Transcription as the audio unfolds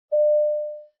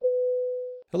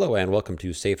Hello and welcome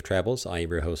to Safe Travels. I am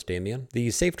your host, Damien.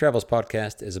 The Safe Travels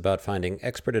podcast is about finding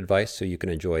expert advice so you can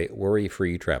enjoy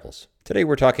worry-free travels. Today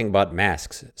we're talking about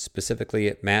masks,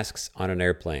 specifically masks on an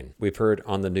airplane. We've heard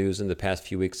on the news in the past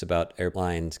few weeks about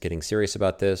airlines getting serious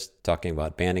about this, talking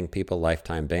about banning people,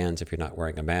 lifetime bans if you're not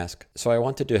wearing a mask. So I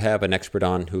wanted to have an expert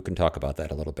on who can talk about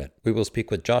that a little bit. We will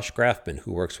speak with Josh Grafman,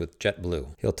 who works with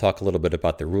JetBlue. He'll talk a little bit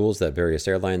about the rules that various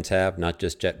airlines have, not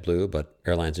just JetBlue, but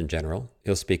airlines in general.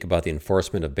 He'll speak about the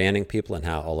enforcement of banning people and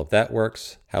how all of that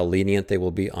works, how lenient they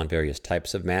will be on various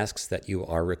types of masks that you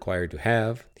are required to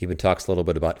have. He even talks a little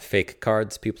bit about fake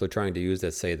cards people are trying to use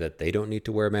that say that they don't need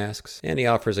to wear masks. And he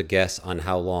offers a guess on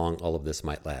how long all of this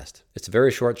might last. It's a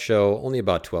very short show, only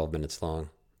about 12 minutes long.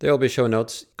 There will be show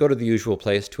notes. Go to the usual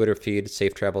place, Twitter feed,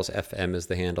 Safe Travels FM is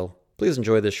the handle. Please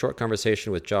enjoy this short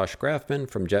conversation with Josh Grafman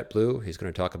from JetBlue. He's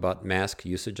going to talk about mask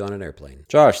usage on an airplane.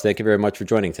 Josh, thank you very much for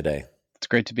joining today. It's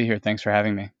great to be here. Thanks for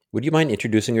having me. Would you mind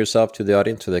introducing yourself to the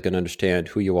audience so they can understand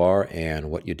who you are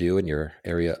and what you do in your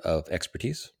area of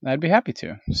expertise? I'd be happy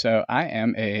to. So I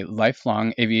am a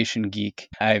lifelong aviation geek.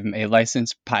 I'm a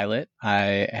licensed pilot.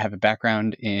 I have a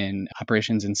background in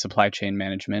operations and supply chain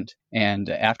management. And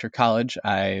after college,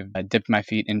 I dipped my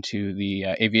feet into the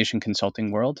aviation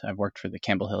consulting world. I've worked for the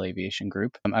Campbell Hill Aviation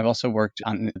Group. I've also worked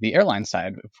on the airline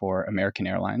side for American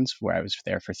Airlines, where I was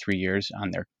there for 3 years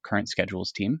on their current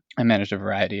schedules team. I managed a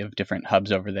variety of different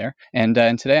hubs over there. And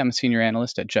today I'm a senior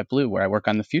analyst at JetBlue, where I work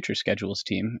on the future schedules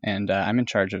team. And I'm in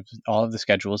charge of all of the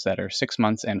schedules that are 6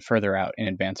 months and further out in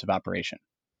advance of operation.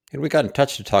 And we got in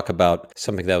touch to talk about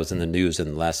something that was in the news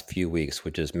in the last few weeks,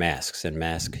 which is masks and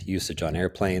mask usage on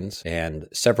airplanes. And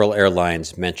several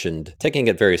airlines mentioned taking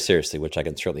it very seriously, which I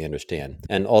can certainly understand.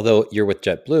 And although you're with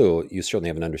JetBlue, you certainly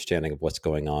have an understanding of what's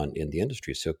going on in the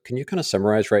industry. So can you kind of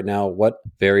summarize right now what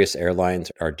various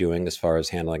airlines are doing as far as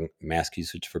handling mask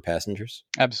usage for passengers?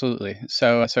 Absolutely.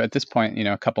 So at this point,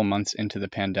 a couple months into the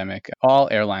pandemic, all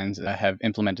airlines have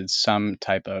implemented some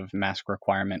type of mask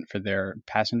requirement for their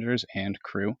passengers and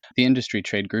crew. The industry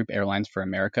trade group Airlines for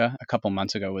America a couple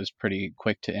months ago was pretty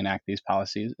quick to enact these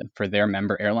policies for their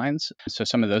member airlines. So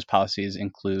some of those policies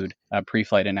include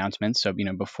pre-flight announcements. So,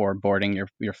 before boarding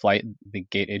your flight, the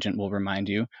gate agent will remind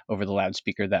you over the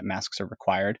loudspeaker that masks are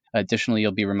required. Additionally,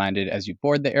 you'll be reminded as you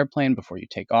board the airplane before you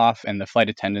take off, and the flight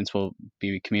attendants will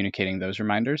be communicating those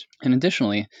reminders. And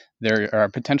additionally, there are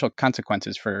potential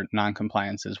consequences for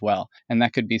non-compliance as well. And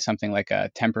that could be something like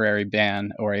a temporary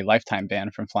ban or a lifetime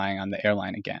ban from flying on the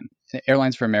airline again.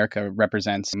 Airlines for America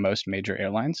represents most major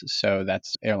airlines. So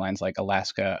that's airlines like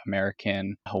Alaska,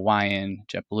 American, Hawaiian,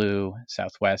 JetBlue,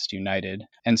 Southwest, United,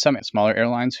 and some smaller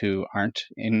airlines who aren't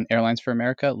in Airlines for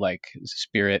America, like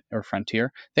Spirit or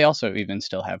Frontier. They also even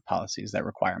still have policies that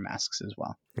require masks as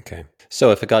well. Okay.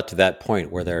 So if it got to that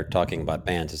point where they're talking about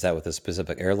bans, is that with a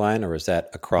specific airline or is that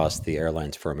across the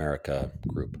Airlines for America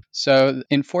group? So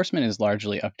enforcement is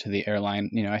largely up to the airline.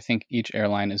 I think each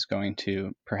airline is going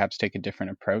to perhaps take a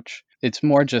different approach. It's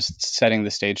more just setting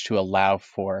the stage to allow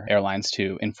for airlines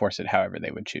to enforce it however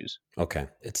they would choose. Okay.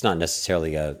 It's not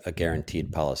necessarily a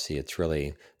guaranteed policy. It's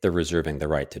really they're reserving the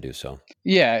right to do so.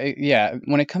 Yeah.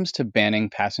 When it comes to banning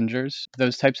passengers,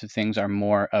 those types of things are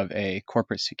more of a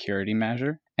corporate security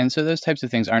measure. And so those types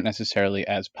of things aren't necessarily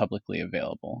as publicly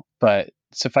available. But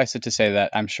suffice it to say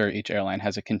that I'm sure each airline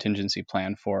has a contingency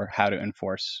plan for how to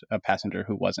enforce a passenger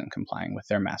who wasn't complying with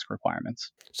their mask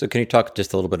requirements. So can you talk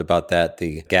just a little bit about that,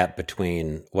 the gap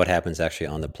between what happens actually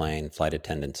on the plane, flight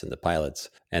attendants and the pilots,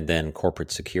 and then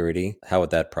corporate security? How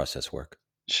would that process work?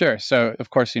 Sure. So, of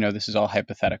course, this is all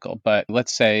hypothetical, but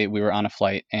let's say we were on a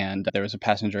flight and there was a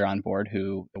passenger on board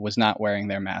who was not wearing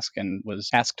their mask and was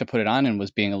asked to put it on and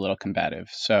was being a little combative.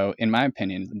 So, in my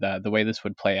opinion, the way this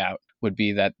would play out would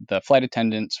be that the flight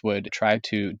attendants would try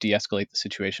to de-escalate the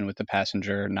situation with the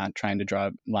passenger, not trying to draw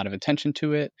a lot of attention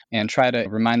to it, and try to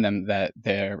remind them that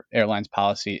their airline's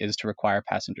policy is to require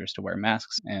passengers to wear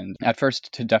masks. And at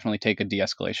first, to definitely take a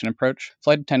de-escalation approach.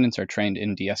 Flight attendants are trained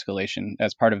in de-escalation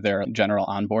as part of their general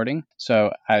onboarding.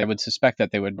 So I would suspect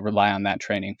that they would rely on that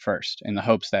training first in the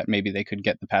hopes that maybe they could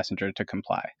get the passenger to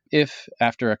comply. If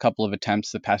after a couple of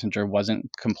attempts the passenger wasn't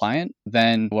compliant,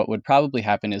 then what would probably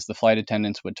happen is the flight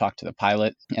attendants would talk to the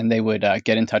pilot and they would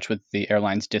get in touch with the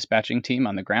airline's dispatching team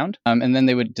on the ground. And then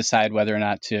they would decide whether or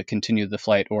not to continue the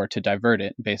flight or to divert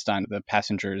it based on the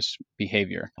passenger's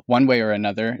behavior. One way or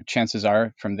another, chances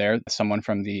are from there, someone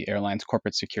from the airline's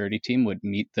corporate security team would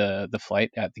meet the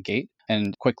flight at the gate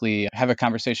and quickly have a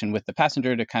conversation with the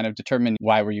passenger to kind of determine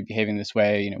why were you behaving this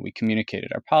way. We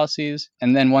communicated our policies.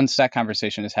 And then once that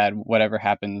conversation is had, whatever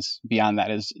happens beyond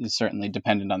that is certainly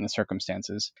dependent on the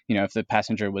circumstances. If the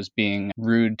passenger was being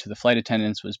rude to the flight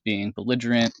attendants, was being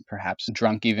belligerent, perhaps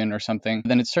drunk even or something,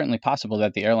 then it's certainly possible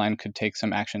that the airline could take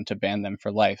some action to ban them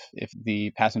for life. If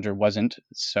the passenger wasn't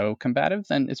so combative,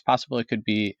 then it's possible it could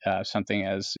be something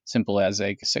as simple as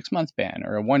a 6-month ban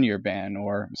or a 1-year ban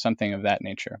or something of that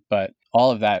nature. But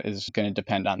all of that is going to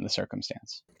depend on the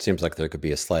circumstance. It seems like there could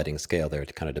be a sliding scale there,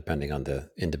 kind of depending on the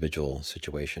individual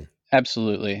situation.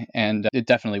 Absolutely. And it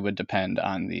definitely would depend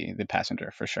on the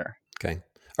passenger for sure. Okay.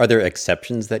 Are there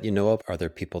exceptions that you know of? Are there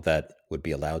people that would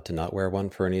be allowed to not wear one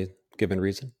for any given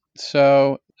reason?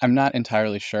 So I'm not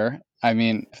entirely sure. I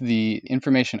mean, the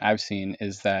information I've seen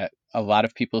is that a lot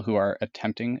of people who are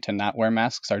attempting to not wear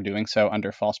masks are doing so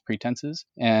under false pretenses.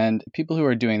 And people who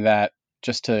are doing that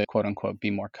just to quote unquote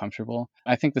be more comfortable.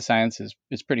 I think the science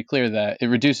is pretty clear that it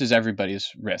reduces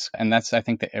everybody's risk. And that's, I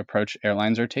think, the approach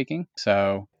airlines are taking.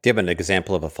 So do you have an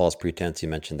example of a false pretense? You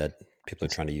mentioned that people are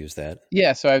trying to use that.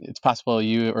 Yeah, so it's possible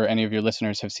you or any of your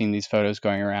listeners have seen these photos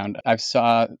going around. I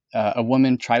saw a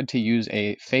woman tried to use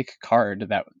a fake card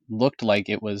that looked like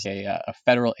it was a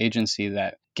federal agency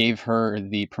that gave her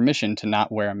the permission to not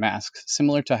wear a mask,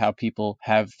 similar to how people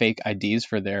have fake IDs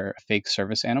for their fake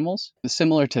service animals.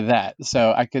 Similar to that.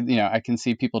 So I can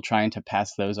see people trying to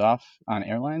pass those off on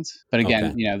airlines. But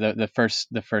again, Okay.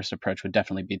 the first approach would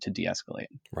definitely be to de-escalate.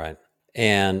 Right.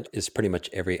 And is pretty much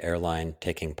every airline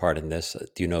taking part in this?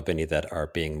 Do you know of any that are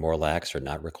being more lax or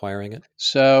not requiring it?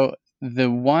 So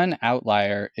the one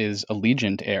outlier is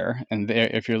Allegiant Air. And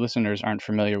if your listeners aren't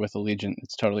familiar with Allegiant,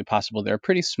 it's totally possible. They're a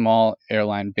pretty small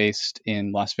airline based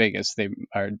in Las Vegas. They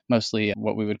are mostly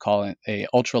what we would call a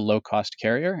ultra low cost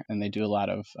carrier, and they do a lot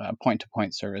of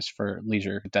point-to-point service for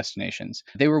leisure destinations.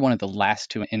 They were one of the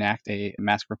last to enact a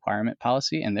mask requirement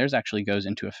policy, and theirs actually goes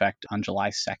into effect on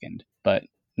July 2nd. But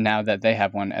now that they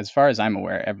have one, as far as I'm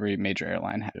aware, every major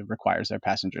airline requires their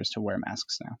passengers to wear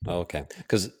masks now. Oh, okay.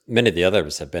 Because many of the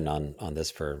others have been on this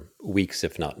for weeks,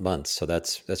 if not months. So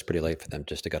that's pretty late for them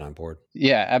just to get on board.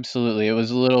 Yeah, absolutely. It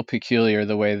was a little peculiar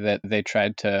the way that they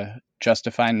tried to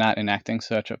justify not enacting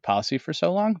such a policy for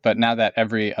so long. But now that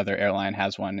every other airline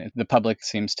has one, the public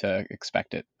seems to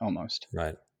expect it almost.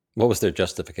 Right. What was their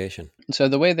justification? So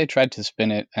the way they tried to spin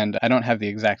it, and I don't have the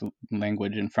exact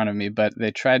language in front of me, but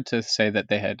they tried to say that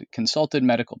they had consulted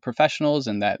medical professionals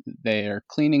and that their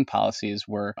cleaning policies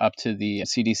were up to the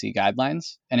CDC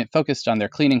guidelines. And it focused on their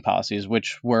cleaning policies,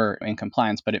 which were in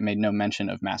compliance, but it made no mention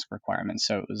of mask requirements.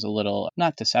 So it was a little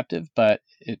not deceptive, but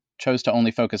it chose to only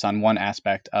focus on one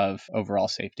aspect of overall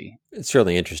safety. It's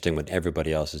certainly interesting when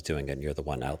everybody else is doing it and you're the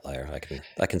one outlier.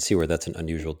 I can see where that's an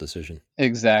unusual decision.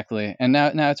 Exactly. And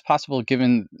now it's possible,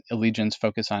 given Allegiant's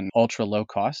focus on ultra low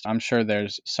cost, I'm sure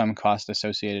there's some cost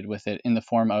associated with it in the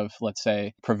form of, let's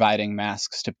say, providing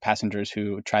masks to passengers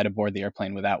who try to board the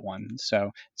airplane without one. So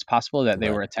it's possible that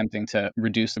they were attempting to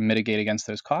reduce and mitigate against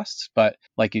those costs. But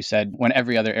like you said, when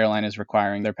every other airline is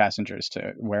requiring their passengers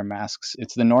to wear masks,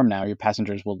 it's the norm now. Your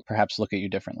passengers will perhaps look at you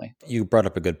differently. You brought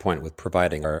up a good point with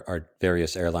providing. Are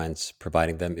various airlines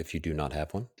providing them if you do not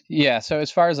have one? Yeah, so as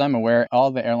far as I'm aware,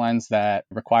 all the airlines that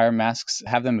require masks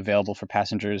have them available for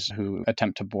passengers who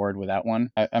attempt to board without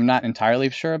one. I'm not entirely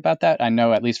sure about that. I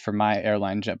know, at least for my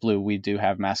airline, JetBlue, we do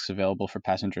have masks available for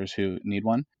passengers who need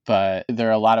one. But there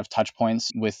are a lot of touch points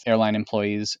with airline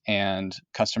employees and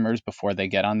customers before they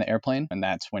get on the airplane. And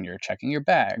that's when you're checking your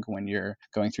bag, when you're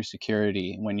going through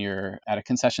security, when you're at a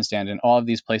concession stand. And all of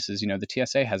these places, the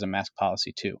TSA has a mask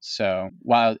policy too. So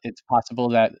while it's possible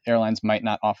that airlines might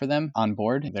not offer them on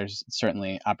board, there's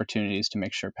certainly opportunities to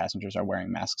make sure passengers are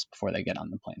wearing masks before they get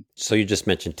on the plane. So you just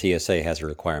mentioned TSA has a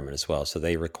requirement as well. So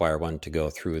they require one to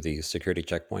go through the security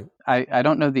checkpoint? I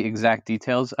don't know the exact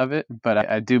details of it, but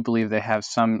I do believe they have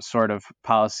some sort of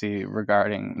policy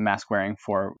regarding mask wearing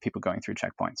for people going through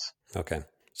checkpoints. Okay.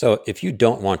 So if you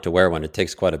don't want to wear one, it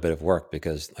takes quite a bit of work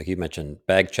because, like you mentioned,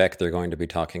 bag check, they're going to be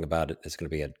talking about it. It's going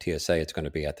to be at TSA. It's going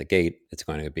to be at the gate. It's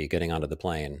going to be getting onto the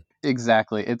plane.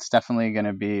 Exactly. It's definitely going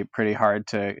to be pretty hard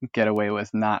to get away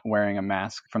with not wearing a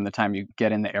mask from the time you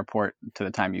get in the airport to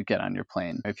the time you get on your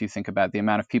plane. If you think about the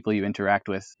amount of people you interact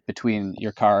with between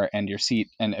your car and your seat,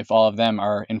 and if all of them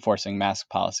are enforcing mask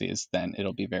policies, then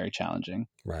it'll be very challenging.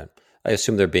 Right. I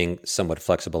assume they're being somewhat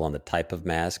flexible on the type of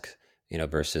mask,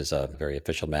 versus a very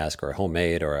official mask or a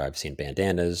homemade, or I've seen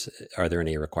bandanas. Are there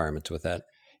any requirements with that?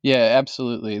 Yeah,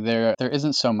 absolutely. There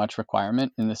isn't so much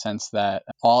requirement in the sense that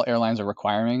all airlines are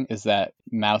requiring is that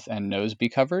mouth and nose be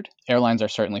covered. Airlines are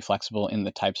certainly flexible in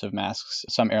the types of masks.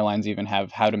 Some airlines even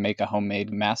have how to make a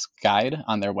homemade mask guide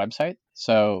on their website.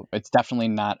 So it's definitely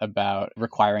not about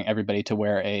requiring everybody to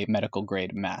wear a medical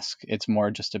grade mask. It's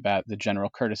more just about the general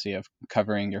courtesy of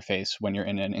covering your face when you're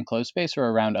in an enclosed space or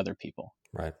around other people.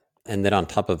 Right. And then on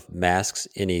top of masks,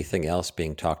 anything else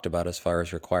being talked about as far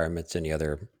as requirements, any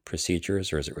other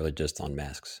procedures, or is it really just on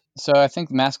masks? So I think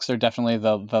masks are definitely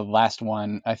the last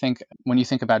one. I think when you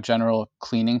think about general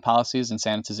cleaning policies and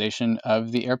sanitization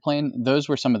of the airplane, those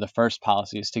were some of the first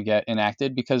policies to get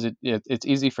enacted because it's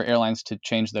easy for airlines to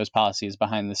change those policies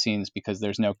behind the scenes because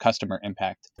there's no customer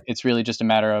impact. It's really just a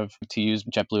matter of, to use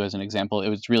JetBlue as an example, it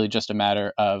was really just a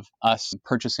matter of us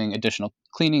purchasing additional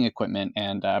cleaning equipment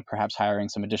and perhaps hiring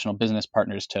some additional business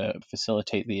partners to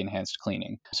facilitate the enhanced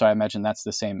cleaning. So I imagine that's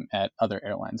the same at other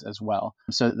airlines as well.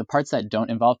 So the parts that don't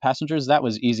involve passengers, that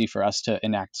was easy for us to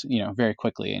enact, very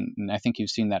quickly. And I think you've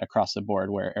seen that across the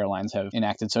board where airlines have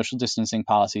enacted social distancing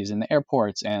policies in the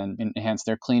airports and enhanced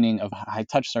their cleaning of high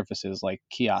touch surfaces like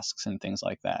kiosks and things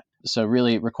like that. So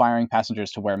really requiring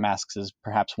passengers to wear masks is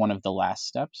perhaps one of the last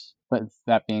steps. But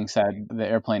that being said, the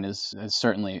airplane is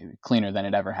certainly cleaner than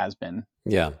it ever has been.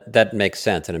 Yeah, that makes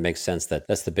sense. And it makes sense that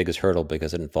that's the biggest hurdle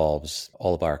because it involves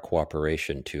all of our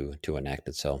cooperation to enact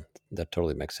it. So that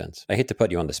totally makes sense. I hate to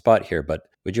put you on the spot here, but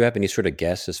would you have any sort of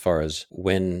guess as far as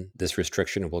when this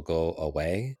restriction will go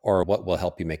away or what will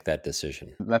help you make that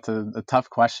decision? That's a tough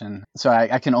question. So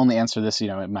I can only answer this,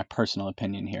 in my personal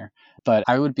opinion here. But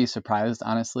I would be surprised,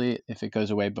 honestly, if it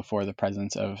goes away before the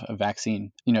presence of a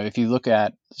vaccine. If you look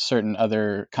at certain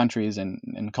other countries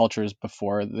and cultures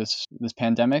before this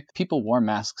pandemic, people wore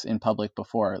masks in public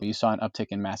before. You saw an uptick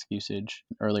in mask usage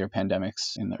in earlier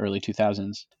pandemics in the early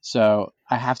 2000s. So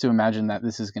I have to imagine that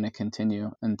this is going to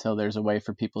continue until there's a way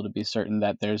for people to be certain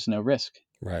that there's no risk.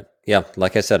 Right. Yeah.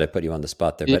 Like I said, I put you on the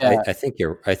spot there, but Yeah. I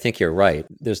think you're right.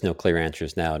 There's no clear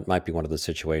answers now. It might be one of those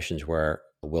situations where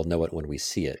we'll know it when we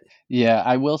see it. Yeah,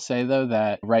 I will say though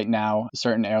that right now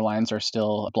certain airlines are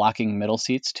still blocking middle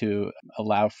seats to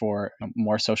allow for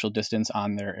more social distance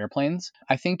on their airplanes.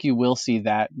 I think you will see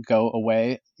that go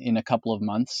away in a couple of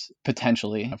months,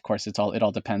 potentially. Of course, it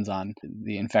all depends on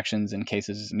the infections and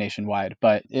cases nationwide.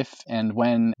 But if and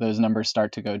when those numbers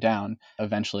start to go down,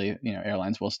 eventually,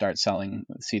 airlines will start selling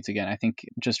seats again. I think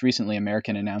just recently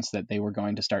American announced that they were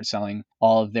going to start selling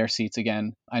all of their seats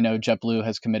again. I know JetBlue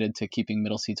has committed to keeping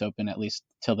middle seats open at least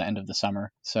till the end of the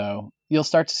summer. So you'll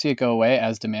start to see it go away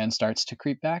as demand starts to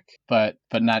creep back, but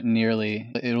not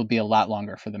nearly. It'll be a lot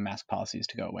longer for the mask policies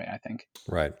to go away, I think.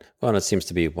 Right. Well, and it seems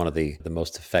to be one of the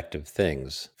most effective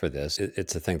things for this.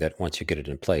 It's a thing that once you get it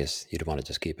in place, you'd want to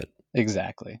just keep it.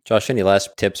 Exactly. Josh, any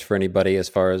last tips for anybody as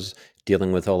far as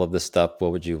dealing with all of this stuff?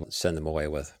 What would you send them away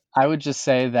with? I would just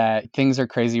say that things are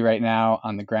crazy right now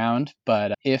on the ground,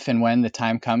 but if and when the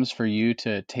time comes for you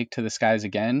to take to the skies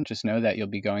again, just know that you'll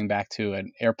be going back to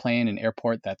an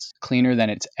airport that's cleaner than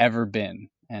it's ever been.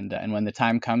 And when the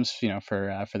time comes,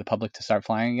 for the public to start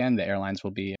flying again, the airlines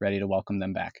will be ready to welcome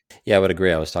them back. Yeah, I would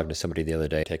agree. I was talking to somebody the other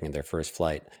day taking their first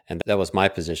flight, and that was my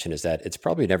position, is that it's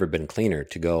probably never been cleaner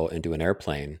to go into an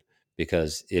airplane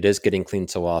because it is getting cleaned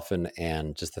so often.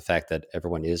 And just the fact that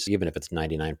everyone is, even if it's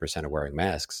 99% are wearing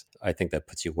masks, I think that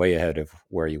puts you way ahead of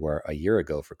where you were a year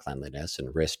ago for cleanliness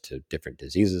and risk to different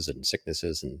diseases and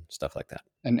sicknesses and stuff like that.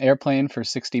 An airplane for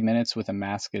 60 minutes with a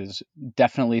mask is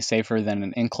definitely safer than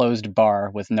an enclosed bar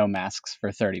with no masks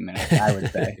for 30 minutes, I would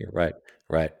say. Right,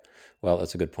 right. Well,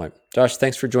 that's a good point. Josh,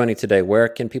 thanks for joining today. Where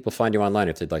can people find you online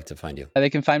if they'd like to find you? They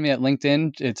can find me at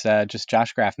LinkedIn. It's just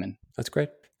Josh Grafman. That's great.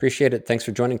 Appreciate it. Thanks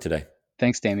for joining today.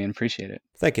 Thanks, Damien. Appreciate it.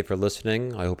 Thank you for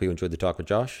listening. I hope you enjoyed the talk with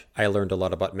Josh. I learned a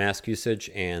lot about mask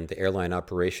usage and the airline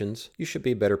operations. You should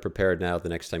be better prepared now the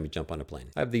next time you jump on a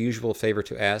plane. I have the usual favor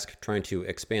to ask, trying to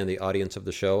expand the audience of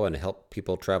the show and help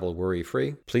people travel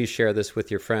worry-free. Please share this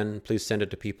with your friend. Please send it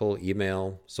to people,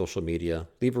 email, social media,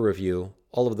 leave a review.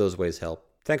 All of those ways help.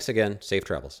 Thanks again. Safe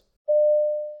travels.